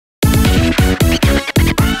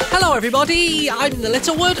everybody, I'm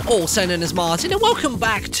InTheLittleWood, also known as Martin, and welcome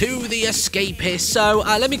back to the Escapists. So,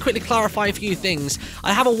 let me quickly clarify a few things.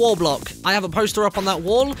 I have a wall block, I have a poster up on that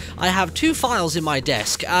wall, I have 2 files in my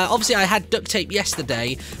desk. Obviously I had duct tape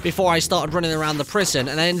yesterday before I started running around the prison,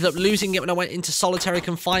 and I ended up losing it when I went into solitary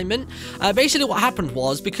confinement. Basically what happened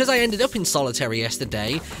was, because I ended up in solitary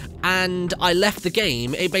yesterday, and I left the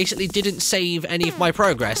game, it basically didn't save any of my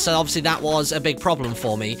progress, so obviously that was a big problem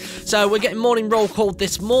for me. So we're getting morning roll called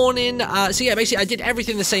this morning. So yeah, basically I did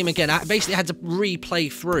everything the same again. I basically had to replay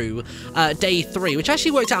through day 3, which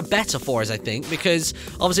actually worked out better for us, I think, because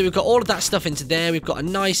obviously we've got all of that stuff into there. We've got a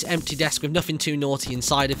nice empty desk with nothing too naughty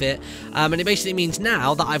inside of it, and it basically means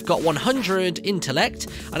now that I've got 100 intellect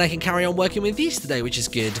and I can carry on working with these today, which is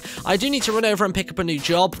good. I do need to run over and pick up a new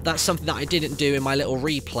job. That's something that I didn't do in my little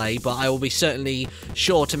replay, but I will be certainly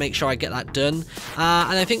sure to make sure I get that done.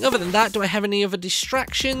 And I think other than that, do I have any other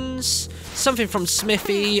distractions? Something from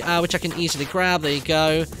Smithy, which I can easily grab. There you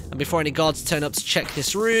go. And before any guards turn up to check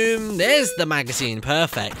this room, there's the magazine.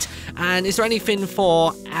 Perfect. And is there anything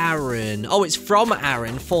for Aaron? Oh, it's from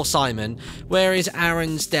Aaron for Simon. Where is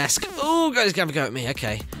Aaron's desk? Oh, guys, have a go at me.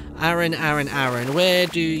 Okay. Aaron, where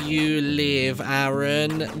do you live,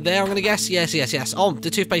 Aaron? There, I'm going to guess. Yes. Oh,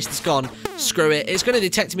 the toothpaste is gone. Screw it. It's going to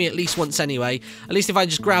detect me at least once anyway. At least if I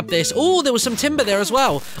just grab this. Oh, there was some timber there as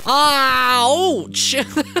well. Ouch!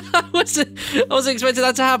 I wasn't expecting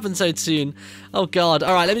that to happen so soon. Oh, God.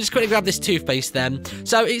 All right, let me just quickly grab this toothpaste then.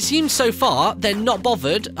 So it seems so far they're not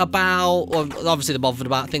bothered about, well, obviously they're bothered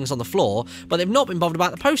about things on the floor, but they've not been bothered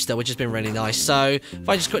about the poster, which has been really nice. So if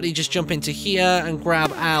I just quickly just jump into here and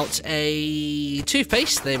grab out a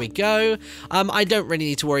toothpaste, there we go. I don't really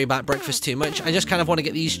need to worry about breakfast too much. I just kind of want to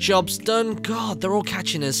get these jobs done. God, they're all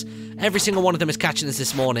catching us. Every single one of them is catching us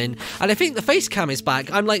this morning. And I think the face cam is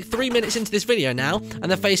back. I'm like 3 minutes into this video now, and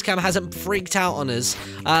the face cam hasn't freaked out on us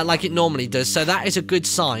like it normally does. So that is a good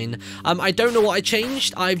sign. I don't know what I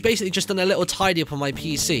changed. I've basically just done a little tidy up on my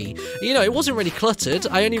PC. You know, it wasn't really cluttered.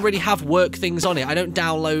 I only really have work things on it. I don't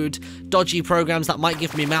download dodgy programs that might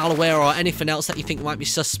give me malware or anything else that you think might be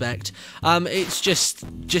suspect. It's just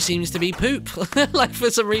seems to be poop. Like, for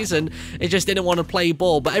some reason, it just didn't want to play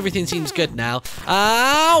ball, but everything seems good now.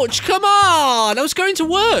 Ouch! Come on! I was going to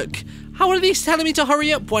work! How are these telling me to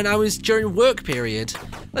hurry up when I was during work period?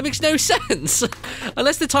 That makes no sense.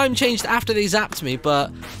 Unless the time changed after they zapped me,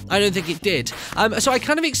 but I don't think it did. So I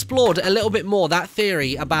kind of explored a little bit more that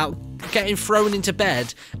theory about getting thrown into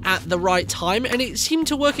bed at the right time, and it seemed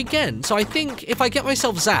to work again. So I think if I get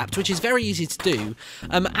myself zapped, which is very easy to do,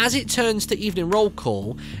 as it turns to evening roll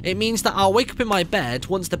call, it means that I'll wake up in my bed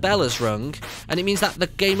once the bell has rung, and it means that the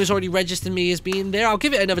game has already registered me as being there. I'll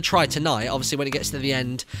give it another try tonight, obviously when it gets to the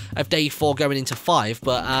end of day 4 going into 5,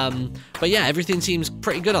 but yeah, everything seems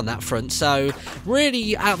pretty good on that front. So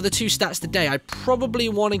really, out of the 2 stats today, I probably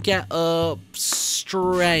want to get up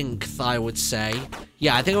strength, I would say.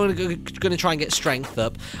 Yeah, I think I'm going to try and get strength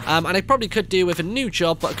up. And I probably could do with a new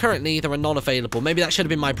job, but currently there are none available. Maybe that should have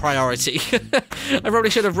been my priority. I probably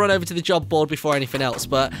should have run over to the job board before anything else,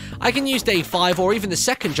 but I can use day 5 or even the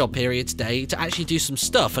second job period today to actually do some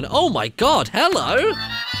stuff. And oh my God, hello!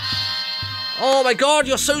 Oh my God,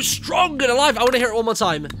 you're so strong and alive. I want to hear it one more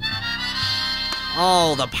time.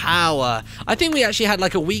 Oh, the power. I think we actually had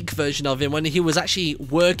like a weak version of him when he was actually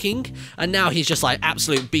working, and now he's just like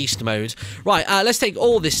absolute beast mode. Right, let's take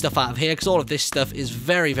all this stuff out of here, because all of this stuff is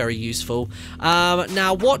very, very useful.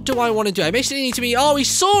 Now, what do I want to do? I basically need to be... Oh, he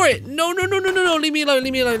saw it! No, leave me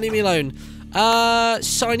alone.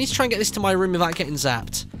 So I need to try and get this to my room without getting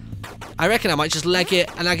zapped. I reckon I might just leg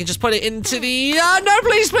it, and I can just put it into the... no,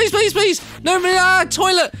 please! No,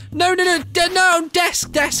 toilet! No, desk,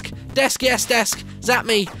 yes, desk. Zap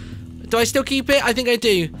me. Do I still keep it? I think I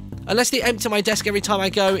do. Unless they empty my desk every time I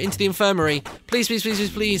go into the infirmary.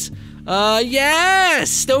 Please. Yes!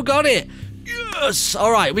 Still got it. Yes!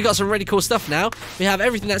 Alright, we got some really cool stuff now. We have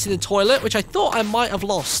everything that's in the toilet, which I thought I might have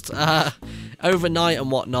lost overnight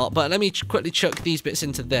and whatnot, but let me quickly chuck these bits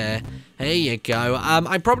into there. There you go.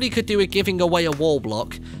 I probably could do with giving away a wall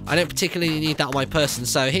block. I don't particularly need that on my person,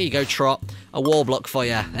 so here you go, Trot. A wall block for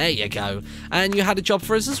you. There you go. And you had a job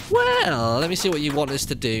for us as well. Let me see what you want us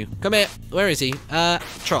to do. Come here. Where is he?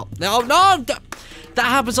 Trot. No, That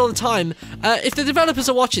happens all the time. If the developers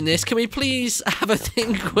are watching this, can we please have a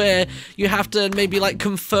thing where you have to maybe like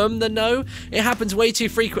confirm the no? It happens way too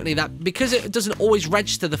frequently that because it doesn't always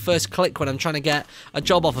register the first click when I'm trying to get a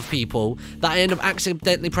job off of people, that I end up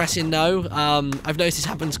accidentally pressing no. I've noticed this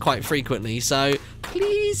happens quite frequently, so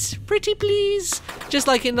please, pretty please, just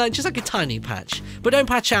like a tiny patch. But don't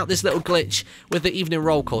patch out this little glitch with the evening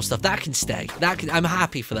roll call stuff. That can stay. I'm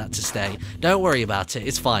happy for that to stay. Don't worry about it.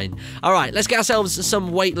 It's fine. All right, let's get ourselves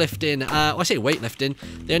some weightlifting. I say weightlifting.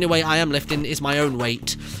 The only way I am lifting is my own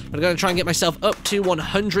weight. I'm going to try and get myself up to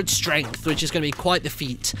 100 strength, which is going to be quite the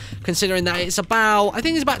feat, considering that it's about, I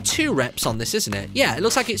think it's about 2 reps on this, isn't it? Yeah, it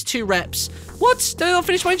looks like it's 2 reps. What? Did I not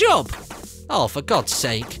finish my job? Oh, for God's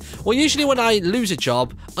sake. Well, usually when I lose a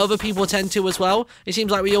job, other people tend to as well. It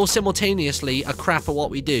seems like we all simultaneously are crap at what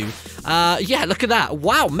we do. Yeah, look at that.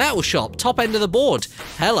 Wow, metal shop, top end of the board.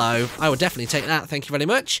 Hello. I would definitely take that, thank you very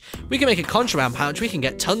much. We can make a contraband pouch. We can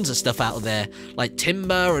get tons of stuff out of there, like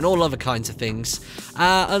timber and all other kinds of things.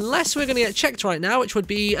 Unless we're going to get checked right now, which would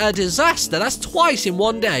be a disaster. That's twice in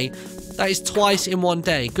one day. That is twice in one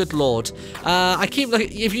day. Good lord. I keep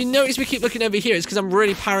looking. If you notice me keep looking over here, it's because I'm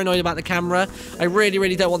really paranoid about the camera. I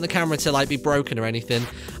really don't want the camera to like be broken or anything.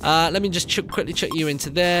 Let me just quickly chuck you into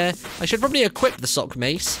there. I should probably equip the sock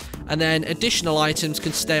mace, and then additional items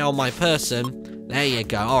can stay on my person. There you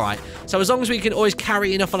go. All right. So as long as we can always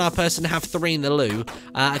carry enough on our person to have 3 in the loo,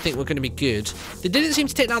 I think we're going to be good. They didn't seem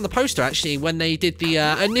to take down the poster actually when they did the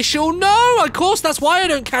initial. No, of course that's why I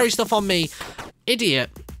don't carry stuff on me. Idiot.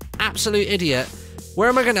 Absolute idiot. Where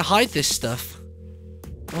am I going to hide this stuff?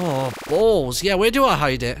 Oh, balls. Yeah, where do I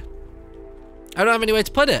hide it? I don't have anywhere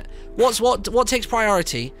to put it. What takes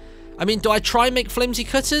priority? I mean, do I try and make flimsy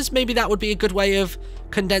cutters? Maybe that would be a good way of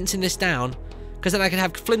condensing this down. Because then I can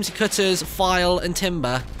have flimsy cutters, file, and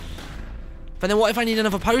timber. But then what if I need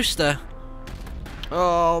another poster?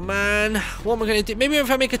 Oh, man. What am I going to do? Maybe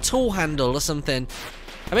if I make a tool handle or something.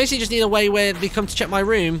 I basically just need a way where they come to check my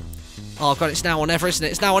room. Oh, God, it's now or never, isn't it?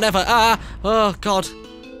 It's now or never. Oh, God.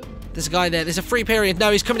 There's a guy there. There's a free period.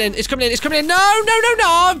 No, he's coming in. It's coming in. It's coming in. No.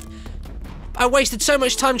 I wasted so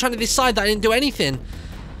much time trying to decide that I didn't do anything.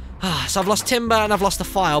 So I've lost timber and I've lost the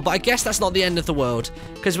file, but I guess that's not the end of the world,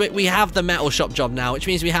 because we have the metal shop job now, which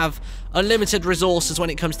means we have unlimited resources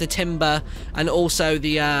when it comes to timber and also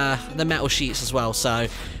the metal sheets as well, so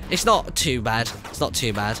it's not too bad. It's not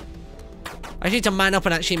too bad. I need to man up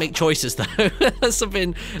and actually make choices, though. That's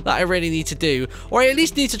something that I really need to do. Or I at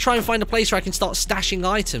least need to try and find a place where I can start stashing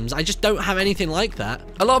items. I just don't have anything like that.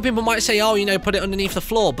 A lot of people might say, oh, you know, put it underneath the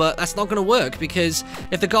floor, but that's not going to work, because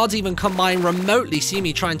if the guards even come by and remotely see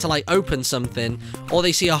me trying to, like, open something, or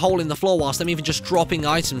they see a hole in the floor whilst I'm even just dropping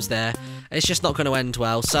items there, it's just not going to end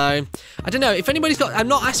well. So, I don't know. If anybody's got... I'm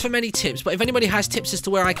not asked for many tips, but if anybody has tips as to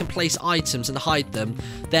where I can place items and hide them,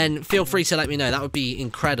 then feel free to let me know. That would be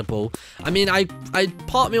incredible. I mean,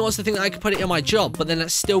 part of me wants to think that I could put it in my job, but then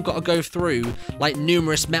it's still got to go through, like,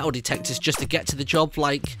 numerous metal detectors just to get to the job,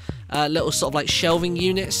 like, little sort of, like, shelving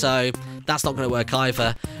unit, so that's not going to work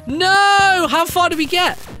either. No! How far did we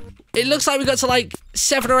get? It looks like we got to, like,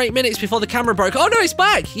 7 or 8 minutes before the camera broke. Oh, no, it's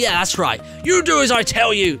back! Yeah, that's right. You do as I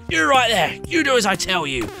tell you. You're right there. You do as I tell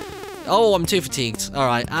you. Oh, I'm too fatigued. All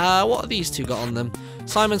right, what are these two got on them?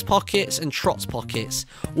 Simon's pockets and Trot's pockets.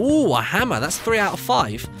 Ooh, a hammer. That's 3 out of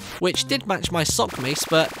 5, which did match my sock mace,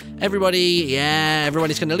 but everybody's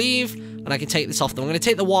going to leave, and I can take this off them. I'm going to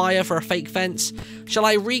take the wire for a fake fence. Shall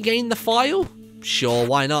I regain the file? Sure,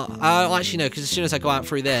 why not? Actually, no, because as soon as I go out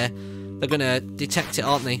through there, they're going to detect it,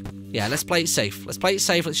 aren't they? Yeah, let's play it safe. Let's play it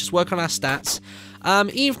safe. Let's just work on our stats.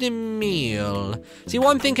 Evening meal. See,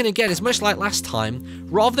 what I'm thinking again is much like last time,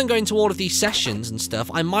 rather than going to all of these sessions and stuff,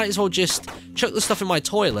 I might as well just chuck the stuff in my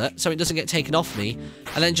toilet so it doesn't get taken off me,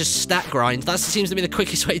 and then just stat grind. That seems to be the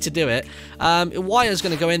quickest way to do it. Wire's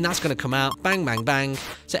going to go in, that's going to come out. Bang, bang, bang.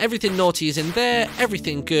 So everything naughty is in there,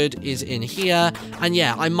 everything good is in here, and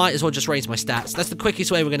yeah, I might as well just raise my stats. That's the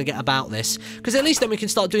quickest way we're going to get about this, because at least then we can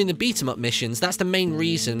start doing the beat-em-up missions. That's the main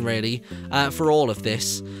reason, really, for all of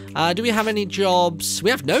this. Do we have any jobs? We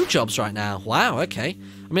have no jobs right now. Wow, okay.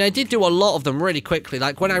 I mean, I did do a lot of them really quickly.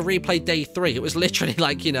 Like, when I replayed day 3, it was literally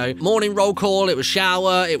like, you know, morning roll call, it was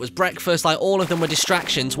shower, it was breakfast, like, all of them were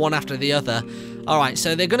distractions, one after the other. Alright,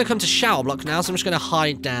 so they're going to come to shower block now, so I'm just going to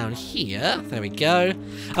hide down here. There we go.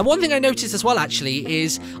 And one thing I noticed as well, actually,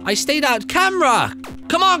 is I stayed out... Camera!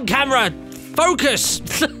 Come on, camera! Focus!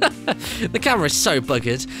 The camera is so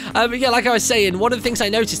buggered. But yeah, like I was saying, one of the things I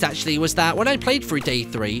noticed actually was that when I played through day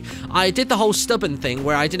 3, I did the whole stubborn thing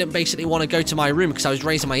where I didn't basically want to go to my room because I was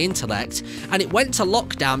raising my intellect, and it went to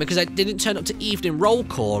lockdown because I didn't turn up to evening roll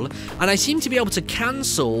call, and I seemed to be able to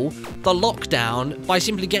cancel the lockdown by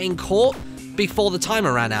simply getting caught before the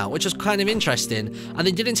timer ran out, which was kind of interesting. And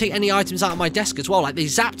they didn't take any items out of my desk as well. Like, they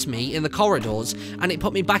zapped me in the corridors and it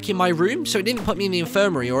put me back in my room, so it didn't put me in the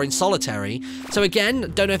infirmary or in solitary. So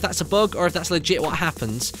again, don't know if that's a bug or if that's legit what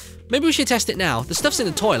happens. Maybe we should test it now. The stuff's in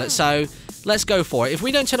the toilet, so let's go for it. If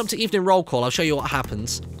we don't turn up to evening roll call, I'll show you what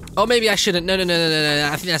happens. Oh, maybe I shouldn't. No.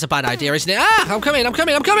 I think that's a bad idea, isn't it? Ah, I'm coming.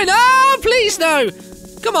 Oh, please, no.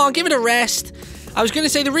 Come on, give it a rest. I was going to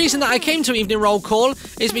say the reason that I came to evening roll call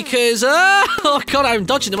is because, oh god, I'm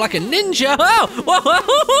dodging them like a ninja.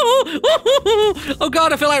 Oh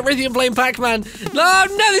god, I feel like Rithium playing Pac-Man. No,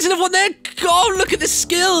 there's another one there. God, look at the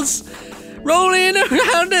skills. Rolling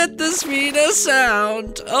around at the speed of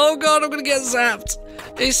sound. Oh god, I'm going to get zapped.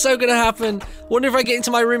 It's so going to happen. Wonder if I get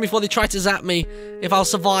into my room before they try to zap me, if I'll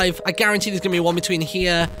survive. I guarantee there's going to be one between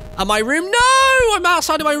here and my room. No, I'm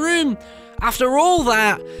outside of my room. After all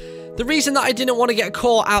that. The reason that I didn't want to get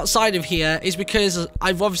caught outside of here is because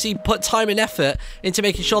I've obviously put time and effort into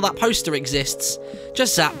making sure that poster exists.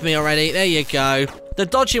 Just zapped me already. There you go. The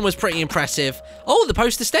dodging was pretty impressive. Oh, the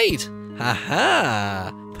poster stayed.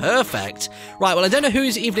 Haha. Perfect. Right, well, I don't know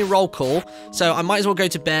who's evening roll call, so I might as well go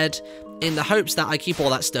to bed in the hopes that I keep all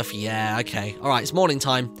that stuff. Yeah, okay. All right, it's morning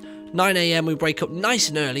time. 9 AM, we wake up nice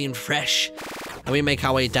and early and fresh, and we make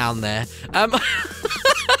our way down there.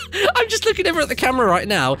 I'm just looking over at the camera right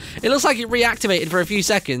now. It looks like it reactivated for a few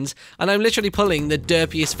seconds, and I'm literally pulling the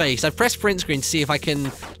derpiest face. I've pressed print screen to see if I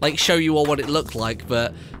can, like, show you all what it looked like,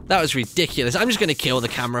 but that was ridiculous. I'm just going to kill the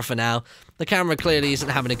camera for now. The camera clearly isn't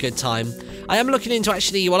having a good time. I am looking into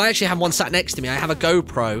actually, well, I actually have one sat next to me. I have a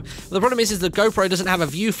GoPro. But the problem is the GoPro doesn't have a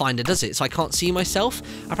viewfinder, does it? So I can't see myself.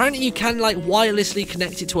 Apparently you can, like, wirelessly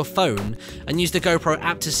connect it to a phone and use the GoPro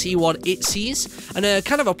app to see what it sees. And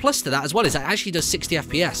kind of a plus to that as well is it actually does 60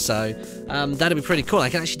 FPS. So that'd be pretty cool. I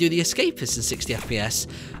can actually do the Escapists in 60 FPS.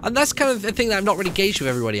 And that's kind of the thing that I'm not really gauged with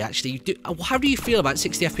everybody, actually. How do you feel about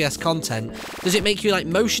 60 FPS content? Does it make you, like,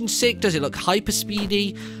 motion sick? Does it look hyper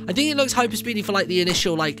speedy? I think it looks hyper speedy for, like, the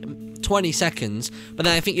initial, like, 20 seconds, but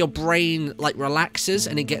then I think your brain, like, relaxes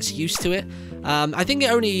and it gets used to it. I think I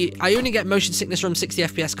only get motion sickness from 60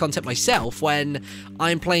 FPS content myself when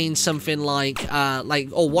I'm playing something like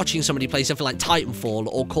or watching somebody play something like Titanfall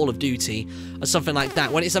or Call of Duty or something like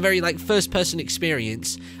that, when it's a very, like, first-person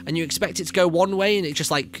experience and you expect it to go one way and it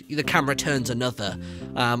just, like, the camera turns another.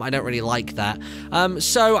 I don't really like that.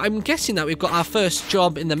 So I'm guessing that we've got our first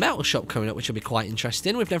job in the metal shop coming up, which will be quite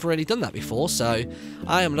interesting. We've never really done that before, so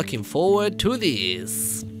I am looking forward to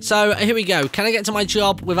this. So here we go. Can I get to my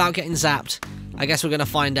job without getting zapped? I guess we're going to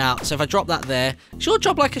find out. So if I drop that there, is your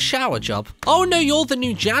job like a shower job? Oh no, you're the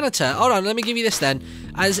new janitor. Hold on, let me give you this then.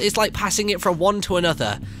 As it's like passing it from one to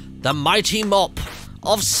another. The mighty mop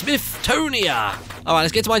of Smithonia. Alright,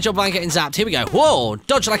 let's get to my job without getting zapped. Here we go. Whoa,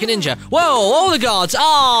 dodge like a ninja. Whoa, all the guards.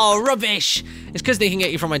 Oh, rubbish. It's because they can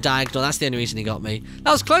get you from my diagonal. That's the only reason he got me.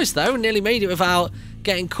 That was close though. Nearly made it without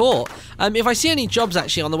getting caught. If I see any jobs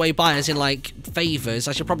actually on the way by, as in, like, favors,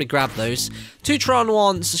 I should probably grab those. Tutron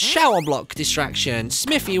wants shower block distraction.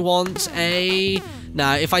 Smithy wants a...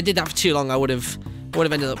 No, if I did that for too long, I would have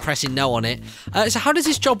ended up pressing no on it. So how does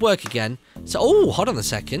this job work again? So, oh, hold on a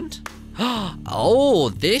second.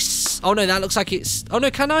 Oh, this... Oh no, that looks like it's... Oh no,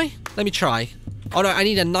 can I? Let me try. Oh no, I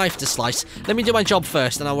need a knife to slice. Let me do my job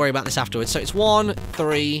first, and I'll worry about this afterwards. So it's 1,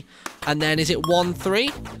 3, and then is it 1, 3?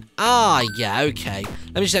 Ah, yeah, okay.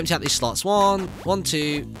 Let me just empty out these slots. 1,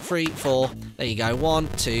 2, 3, 4. There you go. 1,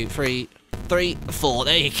 2, 3, 4.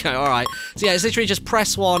 There you go. All right. So yeah, it's literally just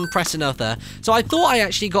press one, press another. So I thought I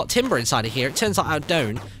actually got timber inside of here. It turns out I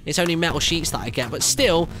don't. It's only metal sheets that I get, but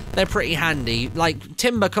still, they're pretty handy. Like,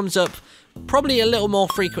 timber comes up probably a little more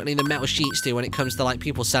frequently than metal sheets do when it comes to, like,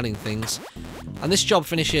 people selling things. And this job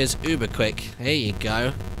finishes uber quick. There you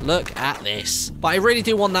go. Look at this. But I really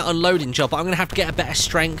do want that unloading job, but I'm going to have to get a better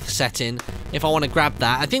strength setting if I want to grab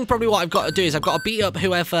that. I think probably what I've got to do is I've got to beat up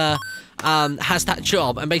whoever has that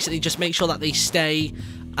job and basically just make sure that they stay,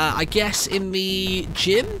 I guess, in the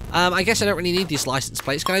gym. I guess I don't really need these license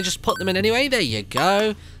plates. Can I just put them in anyway? There you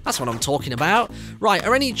go. That's what I'm talking about. Right,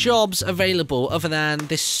 are any jobs available other than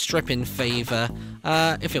this stripping favour?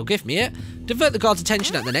 If he'll give me it. Divert the guard's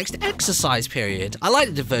attention at the next exercise period. I like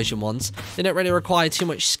the diversion ones. They don't really require too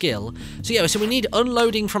much skill. So yeah, so we need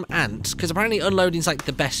unloading from ants, because apparently unloading's like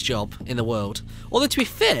the best job in the world. Although to be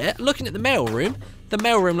fair, looking at the mail room, The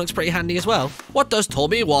mailroom looks pretty handy as well. What does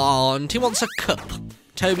Toby want? He wants a cup.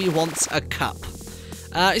 Toby wants a cup.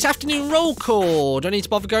 It's afternoon roll call. Do I need to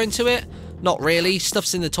bother going to it? Not really.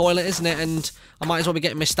 Stuff's in the toilet, isn't it? And I might as well be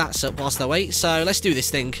getting my stats up whilst I wait. So let's do this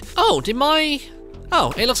thing. Oh,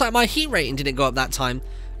 Oh, it looks like my heat rating didn't go up that time.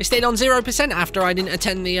 It stayed on 0% after I didn't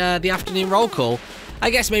attend the afternoon roll call. I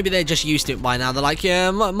guess maybe they're just used to it by now. They're like, yeah,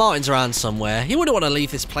 Martin's around somewhere. He wouldn't want to leave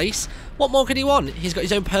this place. What more could he want? He's got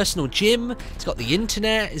his own personal gym. He's got the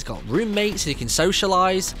internet. He's got roommates. He can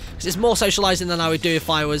socialise. Because it's more socialising than I would do if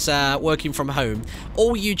I was working from home.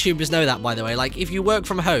 All YouTubers know that, by the way. Like, if you work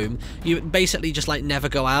from home, you basically just, like, never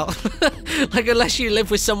go out. Like, unless you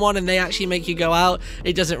live with someone and they actually make you go out,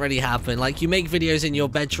 it doesn't really happen. Like, you make videos in your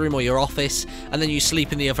bedroom or your office, and then you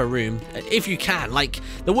sleep in the other room. If you can. Like,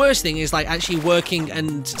 the worst thing is, like, actually working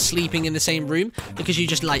and sleeping in the same room, because you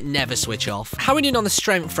just, like, never switch off. How are we doing on the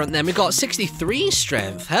strength front, then? We've got 63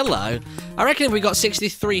 strength. Hello. I reckon if we got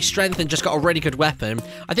 63 strength and just got a really good weapon,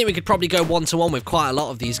 I think we could probably go 1-to-1 with quite a lot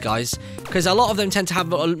of these guys, because a lot of them tend to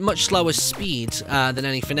have a much slower speed than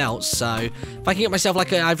anything else. So if I can get myself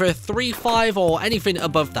like either a 3-5 or anything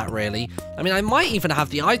above that, really. I mean, I might even have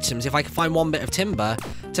the items if I can find one bit of timber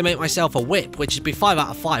to make myself a whip, which would be 5 out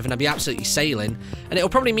of 5, and I'd be absolutely sailing. And it'll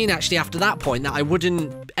probably mean actually after that point that I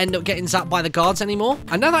wouldn't end up getting zapped by the guards anymore.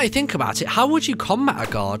 And now that I think about it, how would you combat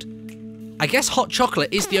a guard? I guess hot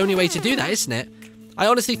chocolate is the only way to do that, isn't it? I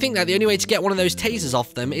honestly think that the only way to get one of those tasers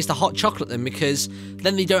off them is to hot chocolate them, because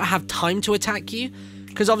then they don't have time to attack you.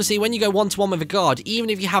 Because obviously when you go 1-to-1 with a guard, even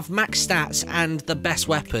if you have max stats and the best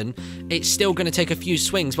weapon, it's still going to take a few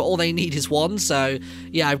swings, but all they need is one. So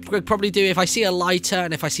yeah, I would probably do, if I see a lighter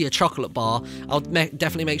and if I see a chocolate bar, I'll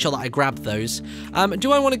definitely make sure that I grab those.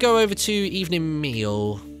 Do I want to go over to evening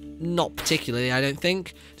meal? Not particularly, I don't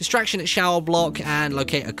think. Distraction at shower block and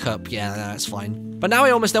locate a cup. Yeah, that's fine. But now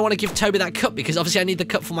I almost don't want to give Toby that cup, because obviously I need the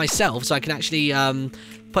cup for myself so I can actually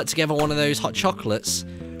put together one of those hot chocolates.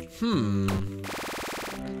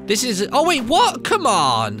 This is... Oh, wait, what? Come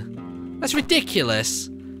on. That's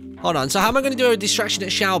ridiculous. Hold on. So how am I going to do a distraction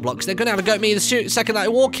at shower block? Because they're going to have a go at me the second that I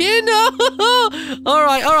walk in. All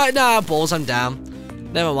right. Nah, balls, I'm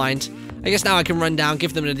down. Never mind. I guess now I can run down,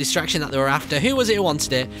 give them the distraction that they were after. Who was it who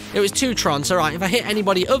wanted it? It was Two-Tron. So, right, if I hit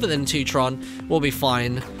anybody other than Two-Tron, we'll be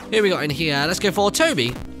fine. Who we got in here? Let's go for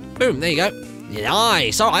Toby. Boom, there you go.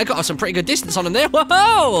 Nice. All right, I got some pretty good distance on him there.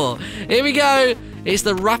 Whoa! Here we go. It's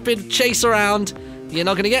the rapid chase around. You're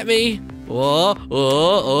not going to get me.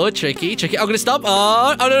 Oh, tricky. I'm going to stop.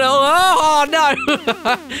 Oh, no.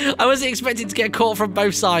 I wasn't expecting to get caught from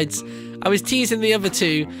both sides. I was teasing the other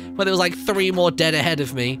two, but there was like 3 more dead ahead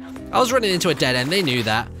of me. I was running into a dead end. They knew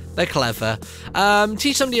that. They're clever.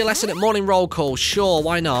 Teach somebody a lesson at morning roll call. Sure,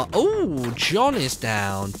 why not? Oh, John is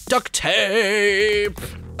down. Duct tape.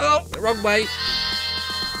 Oh, wrong way.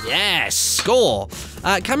 Yes, score.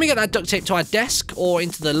 Can we get that duct tape to our desk or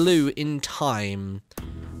into the loo in time?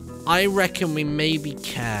 I reckon we maybe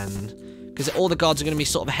can. Because all the guards are going to be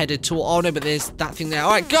sort of headed to... Oh, no, but there's that thing there.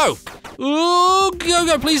 All right, go. Ooh,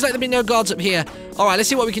 go. Please let there be no guards up here. All right, let's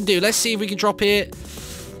see what we can do. Let's see if we can drop it.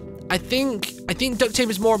 I think duct tape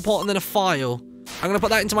is more important than a file. I'm going to put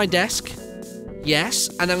that into my desk. Yes,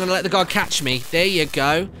 and I'm going to let the guard catch me. There you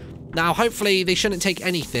go. Now, hopefully, they shouldn't take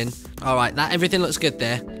anything. All right, everything looks good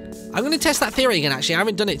there. I'm going to test that theory again, actually. I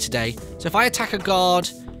haven't done it today. So if I attack a guard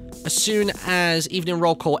as soon as evening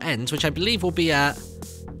roll call ends, which I believe will be at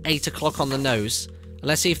 8 o'clock on the nose.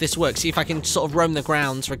 Let's see if this works. See if I can sort of roam the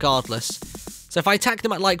grounds regardless. So if I attack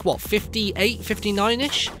them at like, what, 58,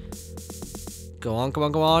 59-ish? Go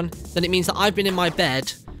on. Then it means that I've been in my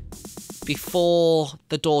bed before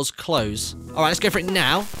the doors close. All right, let's go for it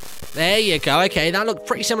now. There you go. Okay, that looked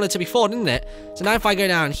pretty similar to before, didn't it? So now if I go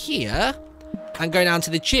down here and go down to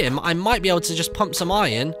the gym, I might be able to just pump some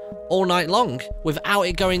iron all night long without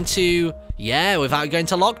it going to... Yeah, without going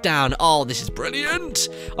to lockdown. Oh, this is brilliant.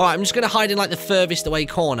 All right, I'm just going to hide in, like, the furthest away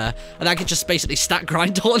corner, and I can just basically stack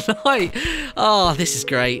grind all night. Oh, this is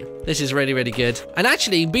great. This is really, really good. And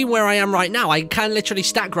actually, being where I am right now, I can literally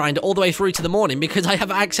stack grind all the way through to the morning because I have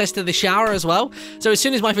access to the shower as well. So as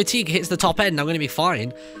soon as my fatigue hits the top end, I'm going to be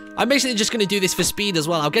fine. I'm basically just going to do this for speed as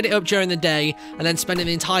well. I'll get it up during the day and then spend an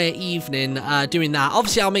entire evening doing that.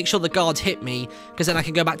 Obviously, I'll make sure the guards hit me because then I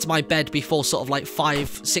can go back to my bed before sort of like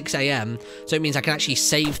 5, 6 a.m. So it means I can actually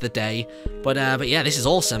save the day. But yeah, this is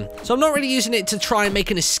awesome. So I'm not really using it to try and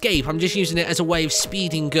make an escape. I'm just using it as a way of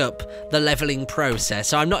speeding up the leveling process.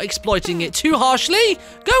 So I'm not exploiting it too harshly.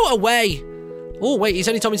 Go away. Oh, wait, he's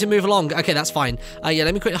only told me to move along. Okay, that's fine. Yeah,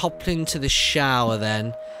 let me quickly hop into the shower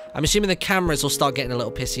then. I'm assuming the cameras will start getting a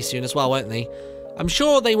little pissy soon as well, won't they? I'm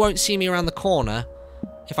sure they won't see me around the corner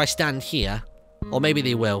if I stand here. Or maybe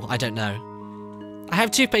they will. I don't know. I have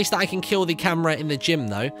toothpaste that I can kill the camera in the gym,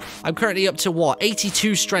 though. I'm currently up to, what,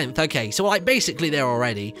 82 strength. Okay, so, like, basically there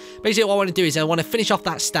already. Basically, what I want to do is I want to finish off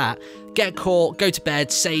that stat, get caught, go to bed,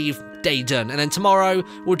 save, day done. And then tomorrow,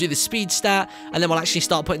 we'll do the speed stat, and then we'll actually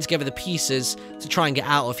start putting together the pieces to try and get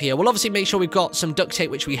out of here. We'll obviously make sure we've got some duct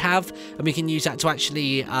tape, which we have, and we can use that to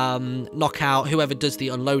actually knock out whoever does the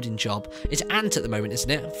unloading job. It's Ant at the moment, isn't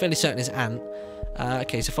it? I'm fairly certain it's Ant.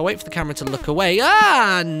 Okay, so if I wait for the camera to look away...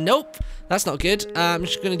 nope. That's not good. I'm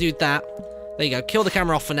just going to do that. There you go. Kill the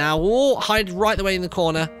camera off for now. Oh, hide right the way in the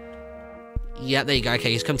corner. Yeah, there you go.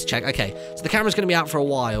 Okay, he's come to check. Okay, so the camera's going to be out for a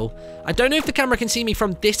while. I don't know if the camera can see me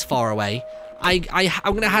from this far away. I'm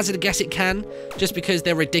going to hazard a guess it can, just because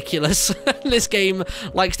they're ridiculous. This game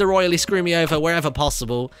likes to royally screw me over wherever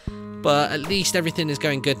possible. But at least everything is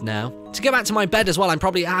going good now. To get back to my bed as well, I'm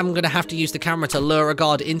going to have to use the camera to lure a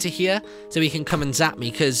guard into here so he can come and zap me,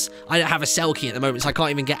 because I don't have a cell key at the moment, so I can't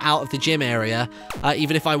even get out of the gym area,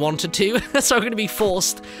 even if I wanted to. So I'm going to be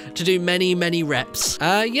forced to do many, many reps.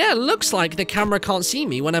 Yeah, looks like the camera can't see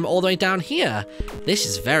me when I'm all the way down here. This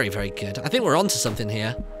is very, very good. I think we're onto something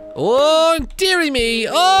here. Oh, dearie me.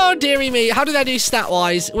 Oh, dearie me. How did I do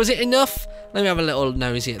stat-wise? Was it enough? Let me have a little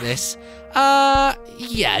nosy at this.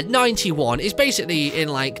 Yeah, 91. It's basically in,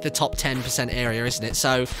 like, the top 10% area, isn't it?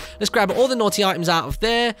 So, let's grab all the naughty items out of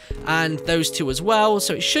there, and those two as well.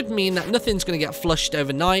 So, it should mean that nothing's going to get flushed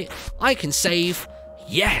overnight. I can save.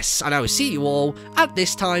 Yes! And I will see you all at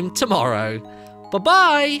this time tomorrow.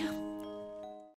 Bye-bye!